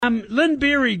Lynn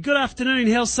Berry, good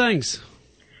afternoon. How's things?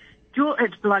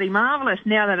 It's bloody marvellous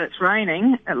now that it's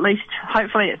raining. At least,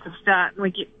 hopefully, it's a start and we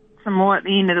get some more at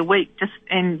the end of the week just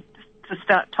to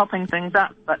start topping things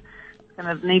up. But it's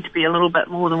going to need to be a little bit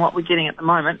more than what we're getting at the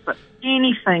moment. But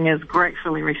anything is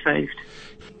gratefully received.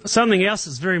 Something else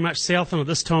that's very much south on at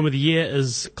this time of the year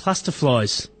is cluster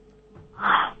flies.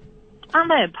 Aren't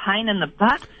they a pain in the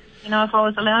butt? You know, if I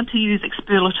was allowed to use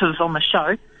expletives on the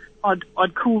show,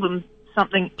 I'd call them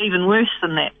something even worse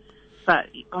than that. But,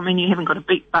 I mean, you haven't got a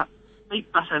beep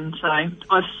button, so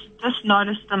I've just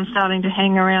noticed them starting to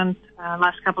hang around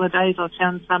last couple of days. I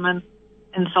found some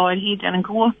inside here down in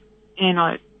Gore, and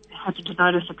I happened to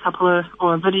notice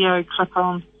a video clip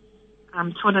on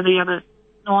Twitter the other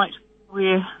night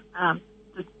where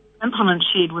the implement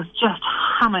shed was just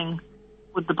humming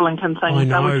with the blinking things. I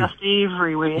know. They were just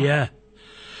everywhere. Yeah.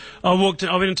 I went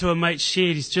into a mate's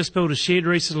shed. He's just built a shed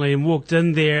recently and walked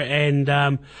in there and,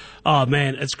 oh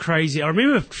man, it's crazy. I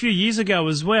remember a few years ago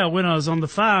as well when I was on the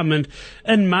farm, and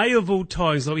in May of all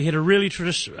times, like we had a really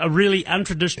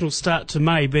untraditional start to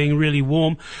May, being really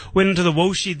warm. Went into the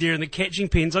wool shed there in the catching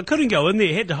pens. I couldn't go in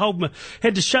there. Had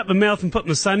to shut my mouth and put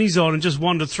my sunnies on and just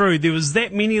wander through. There was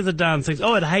that many of the darn things.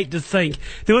 Oh, I'd hate to think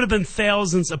there would have been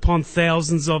thousands upon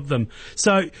thousands of them.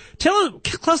 So tell us,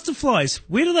 cluster flies,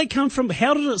 where do they come from?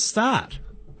 How did it start?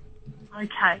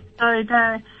 Okay, so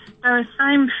they're the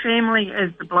same family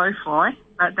as the blowfly,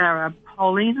 but they're a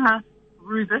Paulina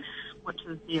rubus, which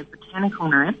is their botanical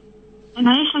name. And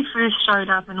they actually first showed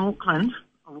up in Auckland,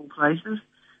 of all places,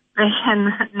 back in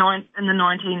the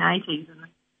 1980s. And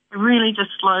they really just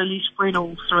slowly spread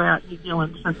all throughout New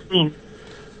Zealand since then.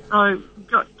 So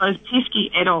we've got those pesky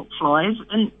adult flies,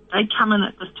 and they come in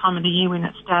at this time of the year when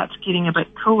it starts getting a bit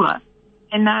cooler.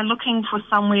 And they're looking for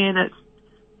somewhere that's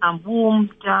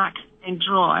warm, dark, and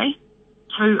dry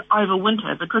to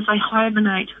overwinter, because they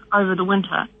hibernate over the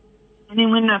winter. And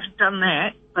then when they've done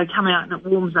that, they come out and it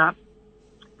warms up.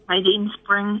 They then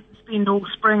spend all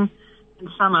spring and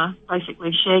summer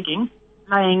basically shagging,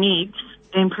 laying eggs,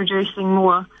 and producing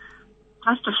more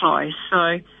cluster flies.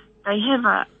 So they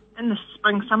have in the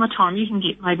spring, summertime, you can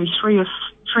get maybe 3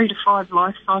 to 5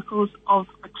 life cycles of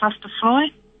a cluster fly.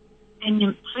 And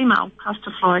your female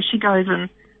cluster fly, she goes and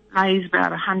lays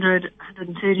about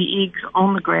 130 eggs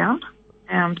on the ground,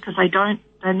 because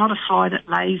they're not a fly that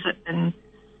lays it in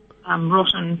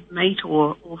rotten meat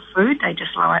or food. They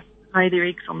just lay their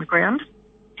eggs on the ground,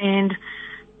 and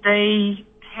they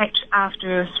hatch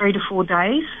after 3 to 4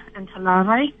 days into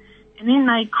larvae, and then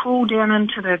they crawl down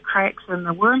into the cracks in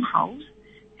the wormholes,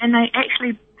 and they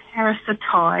actually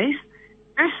parasitize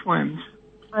earthworms.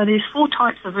 So there's 4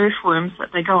 types of earthworms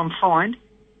that they go and find,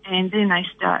 and then they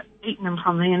start eating them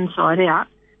from the inside out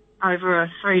over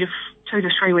a 2 to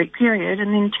 3 week period,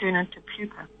 and then turn into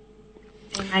pupa.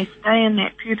 And they stay in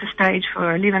that pupa stage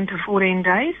for 11 to 14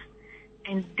 days,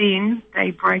 and then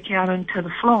they break out into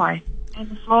the fly.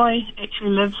 And the fly actually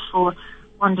lives for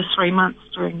 1 to 3 months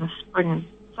during the spring and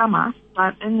summer,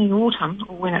 but in the autumn,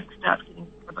 or when it starts getting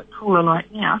a bit cooler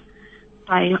like now,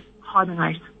 they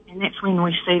hibernate, and that's when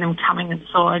we see them coming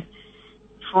inside.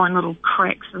 You find little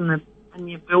cracks in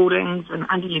your buildings and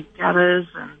under your gutters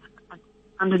and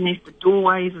underneath the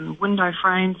doorways and window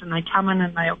frames, and they come in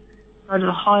and they'll go to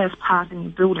the highest part in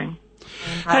your building.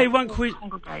 Hey,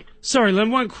 sorry,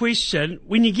 Lynn, one question.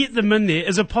 When you get them in there,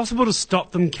 is it possible to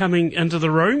stop them coming into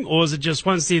the room, or is it just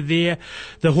once they're there,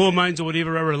 the hormones or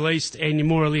whatever are released and you're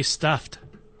more or less stuffed?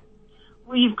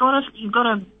 Well, you've got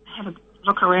to have a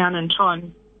look around and try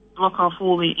and block off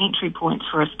all the entry points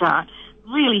for a start.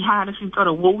 Really hard if you've got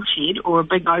a wall shed or a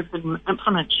big open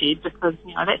implement shed, because,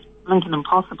 you know, that's blinking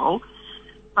impossible.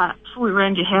 But for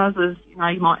around your houses, you know,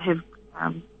 you might have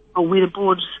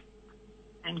weatherboards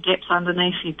and gaps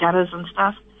underneath your gutters and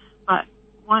stuff. But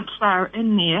once they're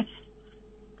in there,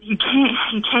 you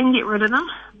can get rid of them,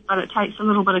 but it takes a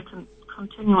little bit of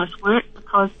continuous work,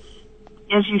 because,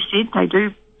 as you said, they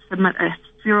do submit a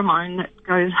pheromone that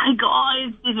goes, "Hey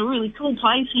guys, there's a really cool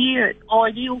place here. It's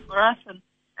ideal for us," and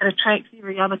it attracts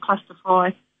every other cluster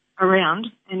fly around,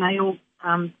 and they all,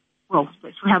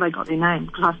 that's how they got their name,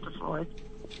 cluster flies.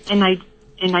 And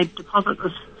they deposit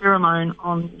this pheromone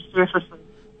on the surfaces,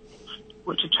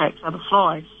 which attracts other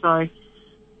flies. So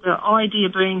the idea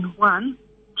being, 1,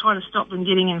 try to stop them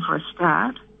getting in for a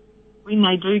start. When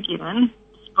they do get in,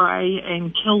 spray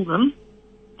and kill them,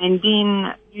 and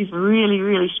then use a really,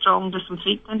 really strong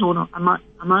disinfectant or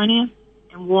ammonia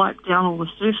and wipe down all the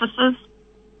surfaces,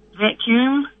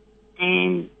 vacuum,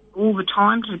 and all the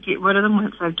time to get rid of them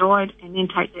once they've died, and then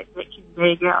take that vacuum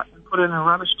bag out and put it in a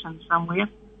rubbish tin somewhere.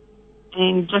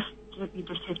 And you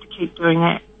just have to keep doing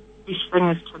that. Best thing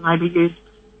is to maybe use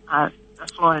a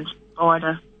fly and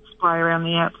spider spray around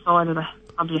the outside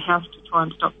of your house to try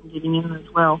and stop them getting in as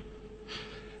well.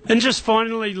 And just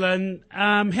finally, Lynn,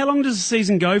 how long does the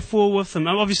season go for with them?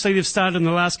 Obviously, they've started in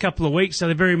the last couple of weeks, so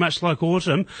they're very much like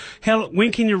autumn.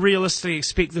 When can you realistically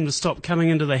expect them to stop coming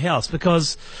into the house?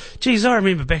 Because, geez, I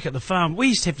remember back at the farm, we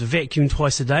used to have to vacuum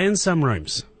twice a day in some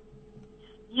rooms.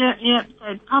 Yeah,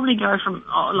 they'd probably go from,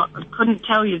 I couldn't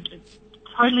tell you, it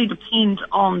totally depends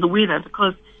on the weather,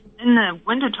 because in the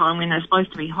wintertime when they're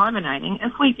supposed to be hibernating,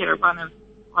 if we get a run of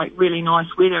like really nice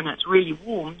weather and it's really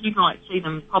warm, you might see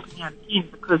them popping out again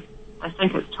because they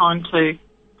think it's time to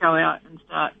go out and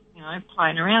start,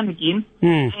 playing around again.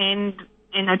 And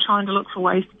they're trying to look for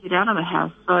ways to get out of the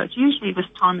house. So it's usually this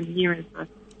time of the year as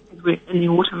we're in the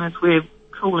autumn as we're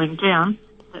cooling down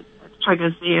that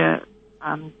triggers their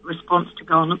response to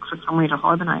go and look for somewhere to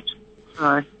hibernate.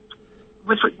 So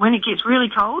when it gets really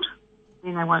cold,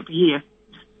 then they won't be here.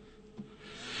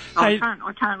 I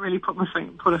can't really put a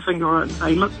finger on it and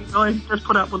say, look, you guys, just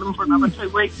put up with them for another 2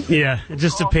 weeks. Yeah, it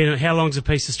just depends. How long's a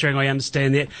piece of string? I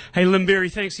understand that. Hey, Lynn Berry,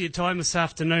 thanks for your time this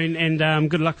afternoon, and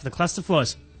good luck with the cluster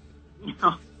flies.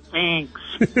 Oh, thanks.